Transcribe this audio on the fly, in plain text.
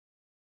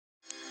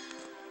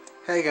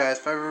Hey guys,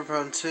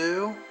 Fiverr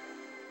 2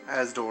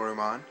 as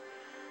Dorumon,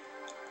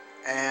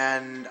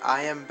 and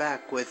I am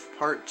back with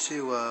part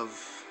 2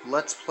 of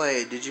Let's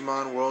Play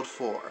Digimon World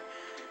 4.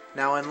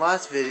 Now in the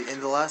last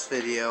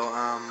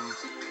video,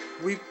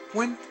 we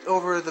went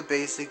over the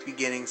basic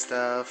beginning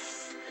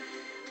stuff,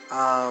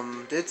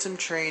 did some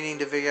training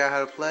to figure out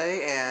how to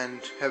play,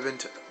 and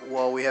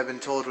we have been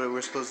told that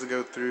we're supposed to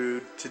go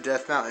through to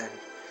Death Mountain.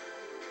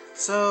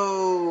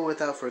 So,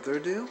 without further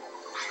ado,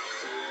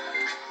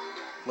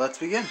 let's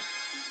begin.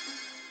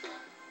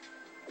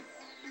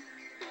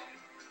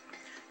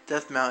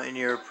 Death Mountain,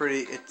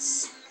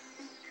 it's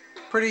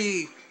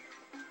pretty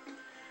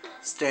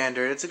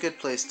standard. It's a good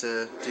place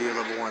to do your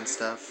level 1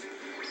 stuff.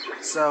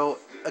 So,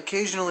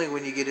 occasionally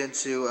when you get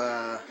into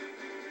a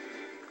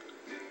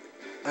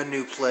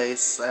new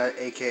place,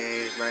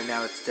 aka right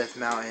now it's Death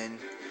Mountain,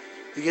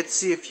 you get to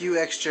see a few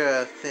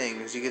extra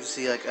things. You get to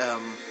see like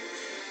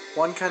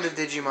one kind of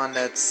Digimon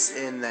that's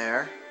in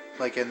there,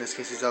 like in this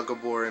case he's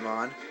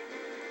Algoborimon,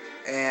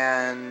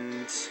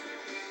 and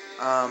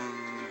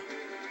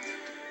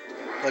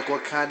like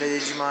what kind of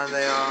Digimon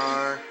they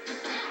are,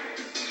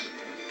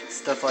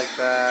 stuff like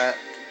that,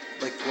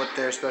 like what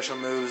their special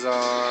moves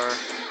are,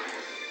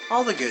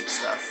 all the good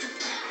stuff.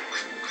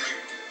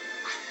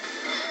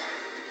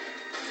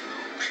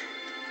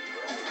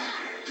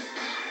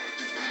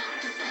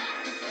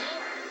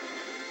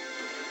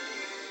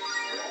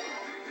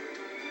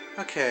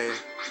 Okay,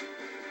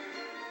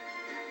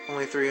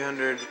 only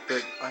 300,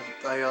 but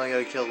I only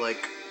gotta kill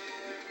like,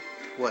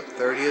 what,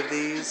 30 of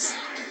these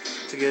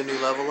to get a new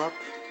level up?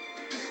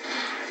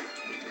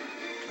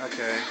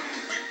 Okay.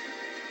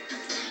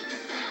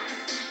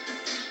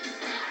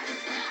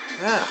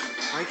 Ugh,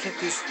 why can't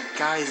these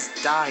guys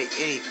die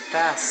any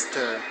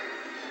faster?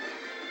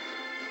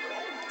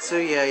 So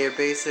yeah, your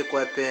basic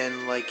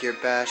weapon, like your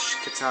Bash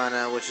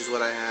Katana, which is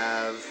what I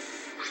have,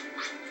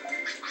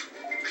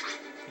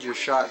 your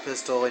Shot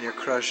Pistol and your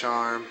Crush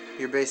Arm,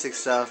 your basic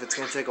stuff. It's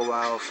gonna take a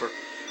while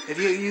if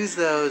you use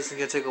those, it's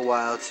gonna take a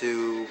while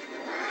to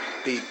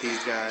beat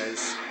these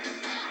guys.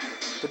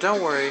 But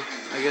don't worry,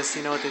 I guess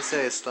you know what they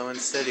say, slow and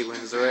steady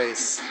wins the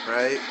race,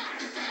 right?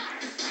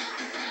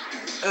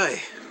 I'm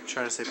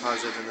trying to stay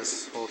positive in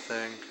this whole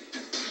thing.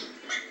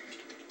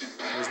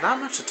 There's not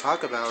much to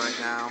talk about right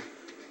now.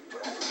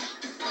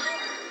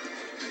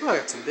 Oh, I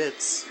got some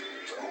bits.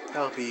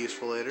 That'll be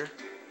useful later.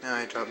 Now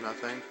I dropped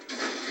nothing.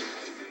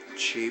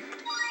 Cheap.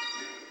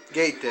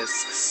 Gate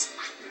discs.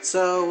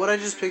 So, what I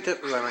just picked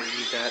up... Ooh, I might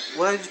need that.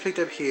 What I just picked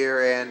up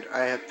here, and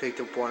I have picked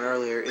up one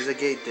earlier, is a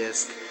gate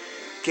disc.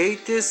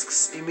 Gate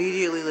discs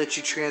immediately let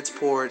you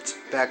transport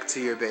back to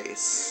your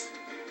base.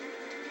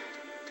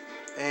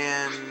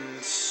 And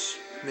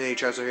many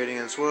traps are hidden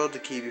in this world to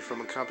keep you from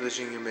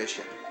accomplishing your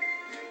mission.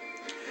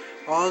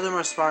 All of them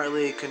are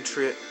smartly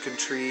contrived,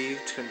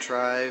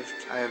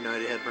 I have no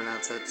idea how to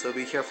pronounce that, so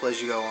be careful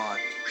as you go on.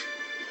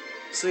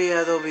 So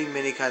yeah, there'll be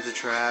many kinds of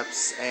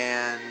traps,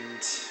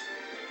 and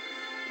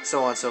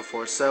so on and so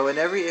forth. So in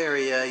every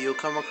area, you'll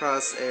come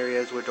across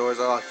areas where doors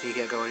are locked and you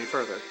can't go any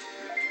further.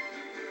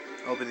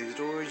 Open these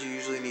doors, you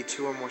usually need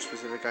 2 or more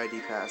specific ID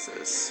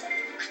passes.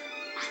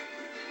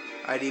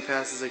 ID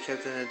passes are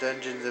kept in the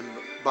dungeons and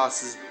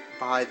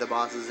by the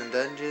bosses in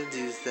dungeons.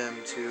 Use them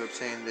to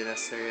obtain the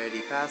necessary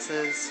ID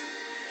passes.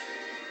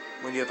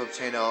 When you have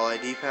obtained all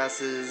ID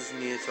passes, you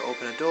need to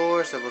open a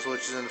door. Several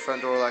switches in the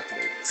front door will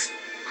activate.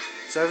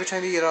 So every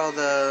time you get all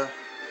the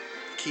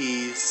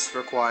keys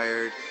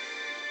required,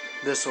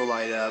 this will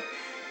light up.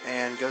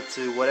 And go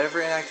to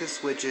whatever inactive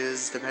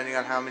switches, depending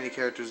on how many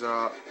characters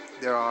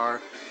there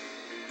are.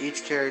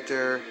 Each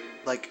character,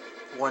 like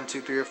 1,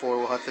 2, 3, or 4,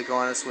 will have to go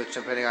on a switch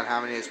depending on how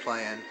many is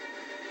playing.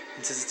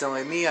 And since it's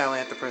only me, I only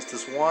have to press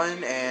this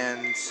one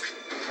and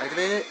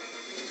activate it.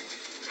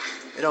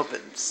 It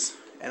opens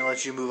and it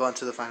lets you move on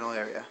to the final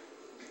area.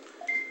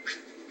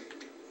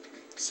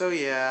 So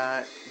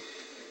yeah,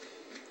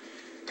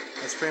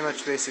 that's pretty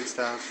much basic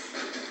stuff.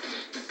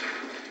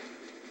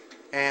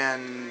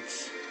 And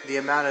the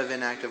amount of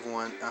inactive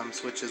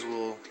switches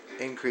will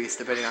increase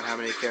depending on how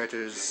many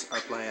characters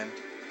are playing.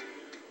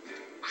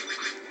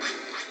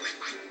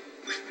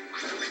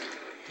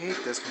 I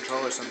hate this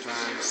controller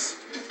sometimes,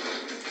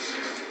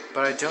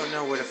 but I don't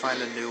know where to find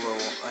a new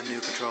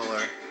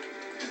controller.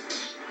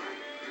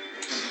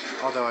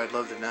 Although I'd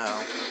love to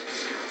know.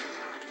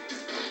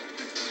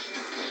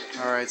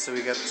 Alright, so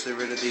we got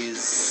rid of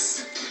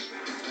these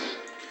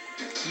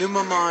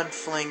Numamon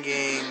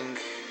flinging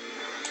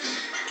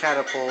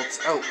catapults.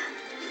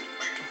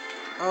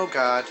 Oh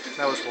god,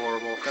 that was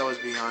horrible. That was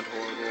beyond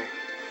horrible.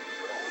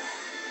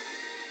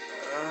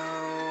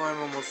 Oh, I'm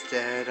almost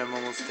dead, I'm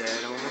almost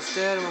dead, I'm almost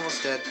dead, I'm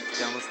almost dead,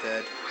 almost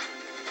dead.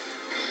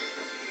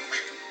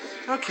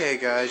 Okay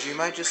guys, you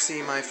might just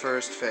see my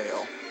first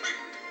fail.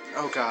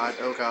 Oh god,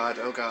 oh god,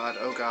 oh god,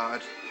 oh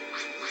god.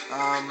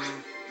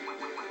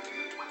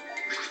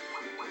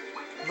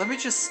 Let me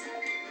just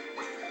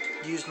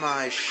use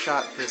my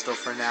Shot Pistol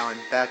for now and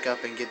back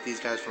up and get these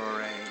guys from a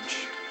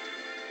range.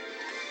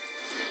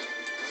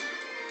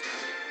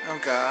 Oh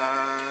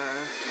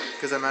god.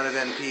 Because I'm out of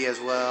NP as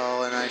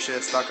well, and I should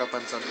have stocked up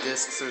on some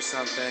discs or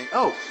something.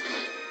 Oh!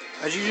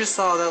 As you just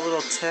saw that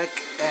little tech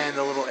and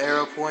the little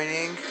arrow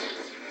pointing,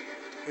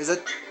 there's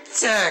a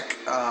tech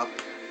up.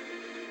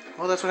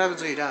 Well, that's what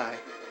happens when you die.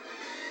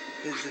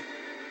 It's a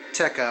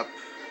tech up.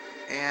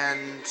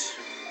 And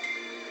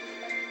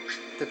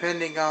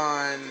depending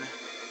on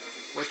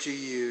what you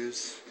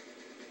use...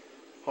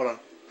 Hold on.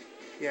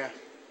 Yeah.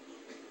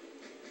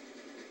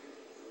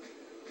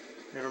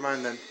 Never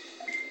mind then.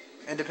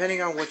 And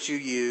depending on what you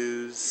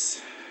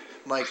use,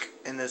 like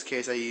in this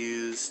case I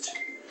used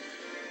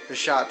the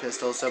shot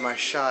pistol, so my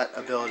shot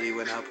ability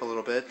went up a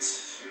little bit.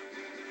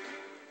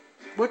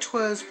 Which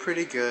was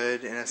pretty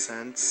good in a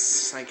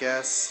sense, I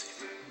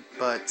guess.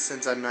 But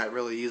since I'm not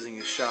really using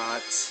a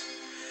shot,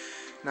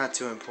 not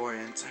too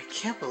important. I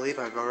can't believe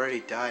I've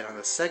already died on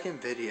the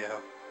second video.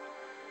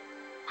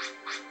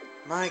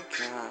 My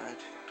god.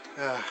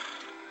 Ugh.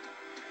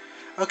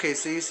 Okay,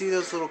 so you see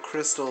those little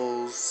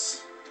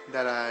crystals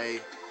that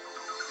I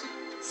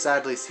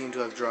sadly seem to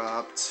have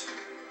dropped.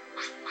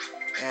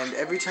 And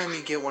every time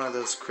you get one of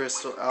those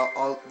crystals,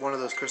 one of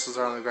those crystals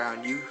are on the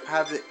ground, you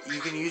have it. You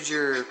can use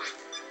your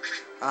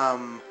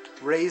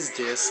raised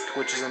disc,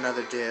 which is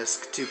another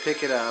disc, to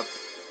pick it up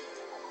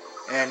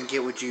and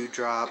get what you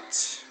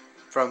dropped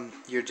from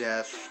your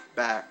death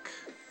back.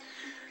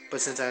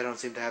 But since I don't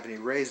seem to have any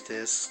raised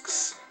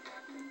discs,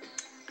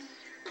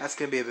 that's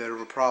gonna be a bit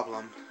of a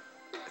problem.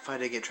 If I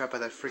didn't get trapped by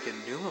that freaking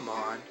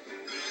Numamon.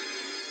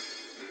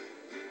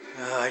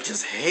 I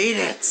just hate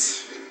it!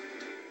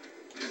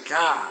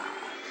 God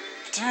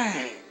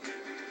dang!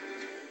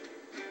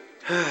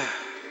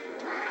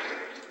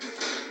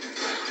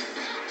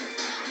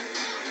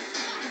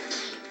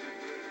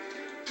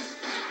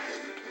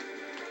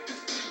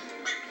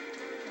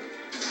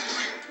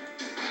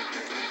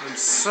 I'm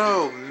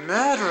so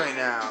mad right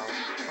now!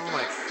 Oh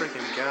my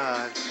freaking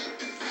god.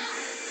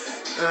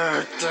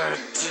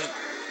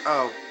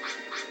 Oh.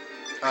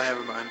 Oh,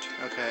 never mind.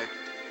 Okay.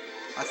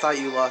 I thought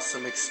you lost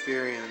some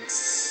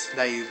experience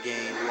that you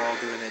gained while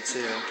doing it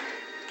too.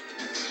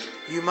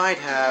 You might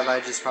have, I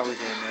just probably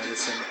didn't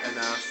notice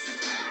enough.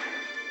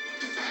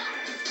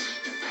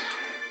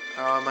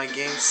 Oh, my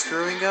game's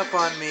screwing up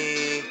on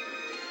me.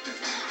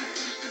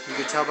 You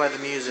can tell by the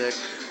music,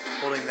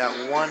 holding that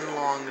one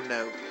long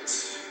note.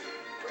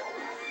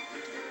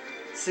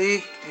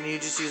 See? And you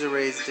just use a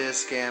raised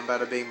disc and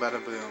bada bing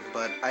bada boom.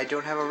 But I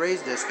don't have a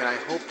raised disc, and I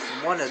hope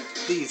one of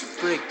these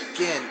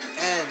freaking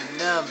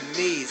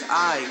enemies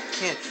I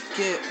can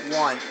get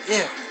one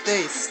if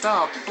they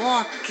stop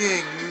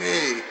blocking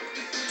me.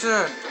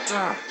 Duh,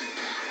 duh.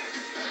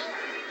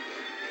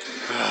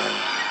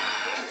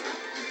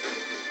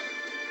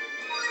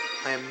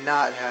 I am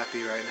not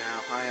happy right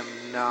now. I am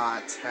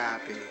not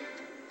happy.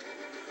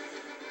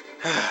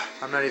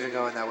 I'm not even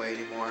going that way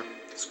anymore.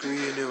 Screw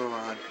you,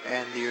 Numamon,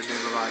 and your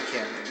Numamon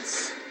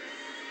cannons.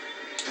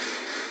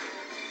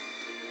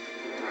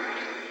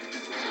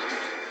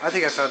 I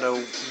think I found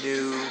a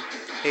new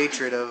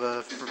hatred of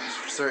a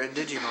certain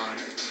Digimon.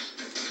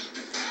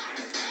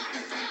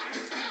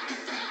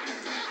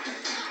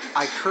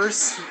 I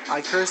curse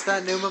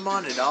that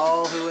Numamon and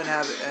all who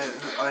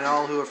and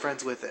all who are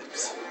friends with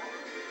it.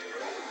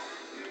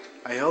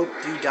 I hope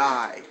you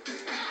die.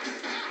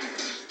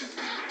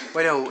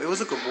 Wait, no, it was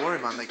a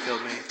Gaborimon that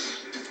killed me.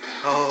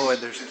 Oh, and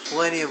there's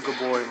plenty of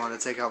Gaborimon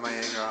to take out my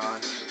anger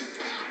on.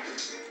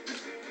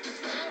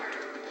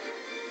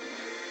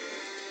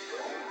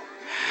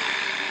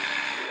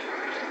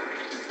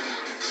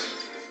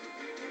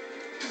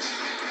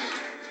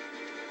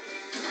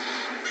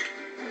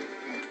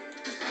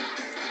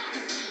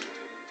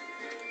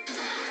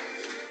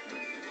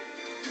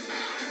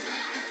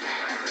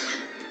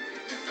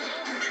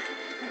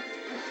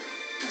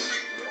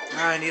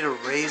 I need a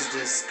raised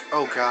disc.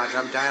 Oh god,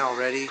 I'm dying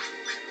already.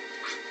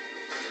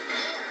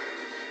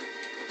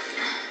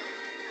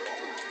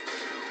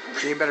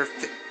 Game better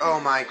fit. Oh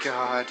my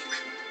god.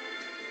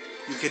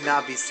 You could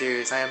not be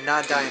serious. I am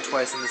not dying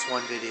twice in this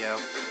one video.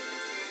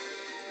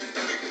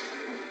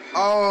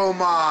 Oh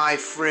my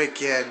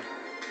freaking.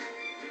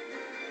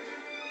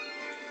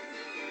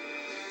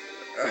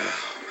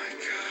 Oh my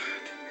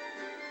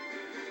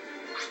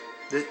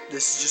god.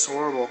 This is just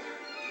horrible.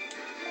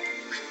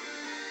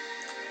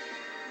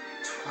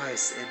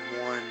 Twice in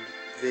one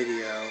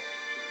video.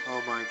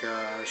 Oh my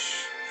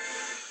gosh.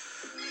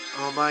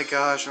 Oh my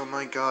gosh, oh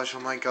my gosh, oh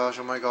my gosh,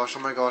 oh my gosh, oh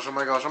my gosh, oh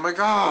my gosh, oh my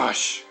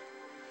gosh!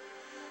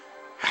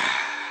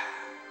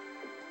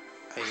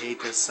 I hate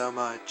this so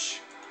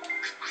much.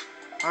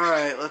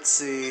 Alright, let's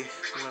see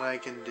what I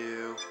can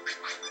do.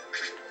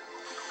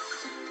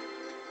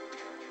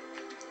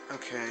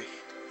 Okay.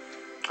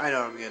 I know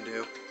what I'm gonna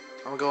do.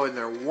 I'm gonna go in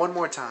there one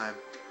more time.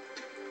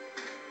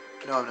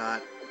 No, I'm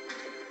not.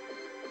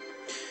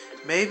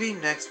 Maybe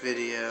next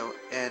video,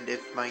 and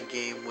if my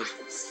game would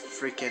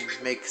freaking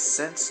make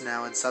sense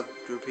now and stop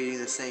repeating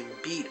the same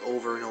beat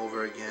over and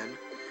over again.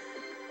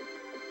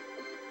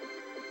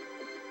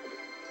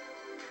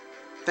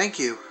 Thank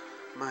you.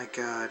 My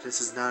god,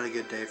 this is not a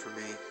good day for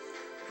me.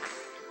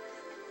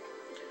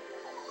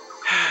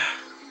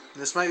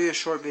 This might be a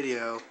short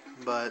video,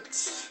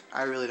 but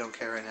I really don't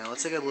care right now.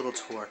 Let's take a little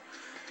tour.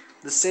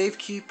 The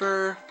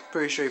Safekeeper,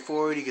 pretty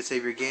straightforward. You can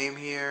save your game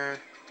here.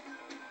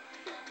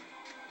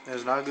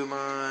 There's an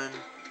Agumon.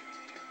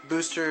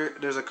 Booster,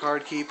 there's a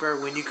Card Keeper.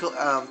 When you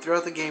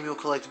throughout the game, you'll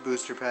collect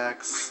booster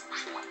packs.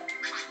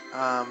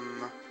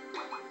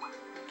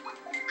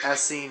 As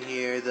seen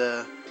here,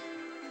 the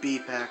B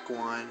pack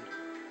one.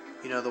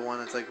 You know, the one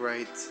that's like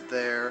right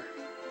there.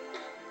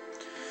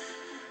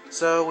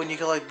 So when you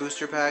collect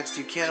booster packs,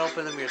 you can't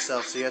open them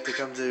yourself, so you have to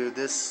come to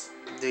this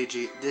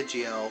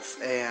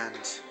Digi-Elf,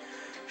 and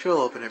she'll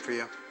open it for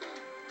you.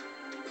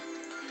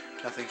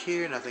 Nothing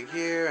here, nothing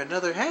here.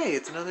 Another, hey,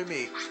 it's another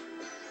me.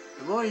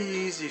 The more you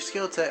use your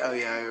skill type, oh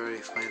yeah, I already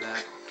explained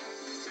that.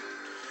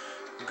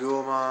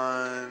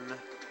 Ghoulmon.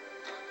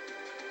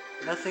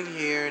 Nothing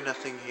here,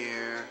 nothing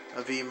here.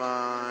 A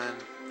Vmon.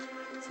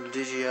 Some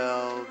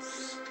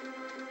Digi-Elves.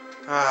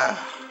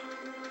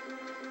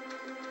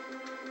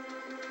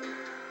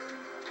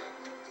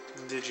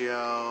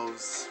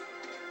 Digi-Elves.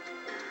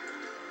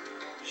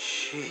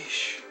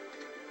 Sheesh.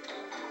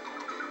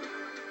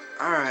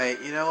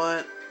 Alright, you know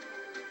what?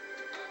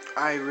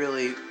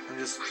 I'm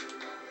just...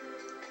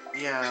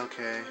 Yeah,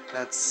 okay.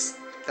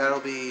 That'll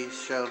be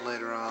shown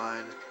later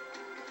on.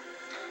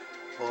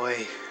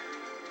 Boy.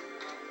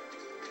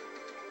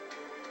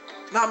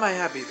 Not my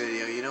happy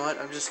video, you know what?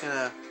 I'm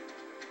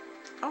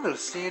gonna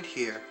stand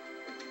here.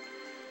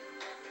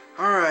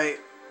 Alright.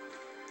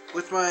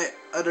 With my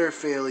utter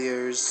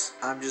failures,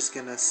 I'm just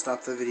gonna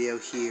stop the video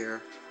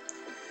here.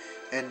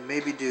 And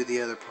maybe do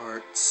the other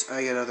parts.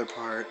 Another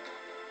part.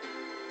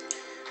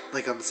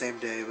 Like on the same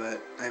day, but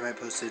I might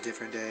post it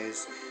different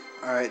days.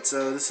 Alright,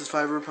 so this is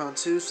Fiverr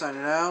 2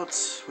 signing out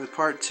with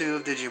part 2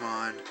 of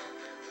Digimon.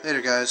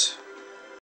 Later, guys.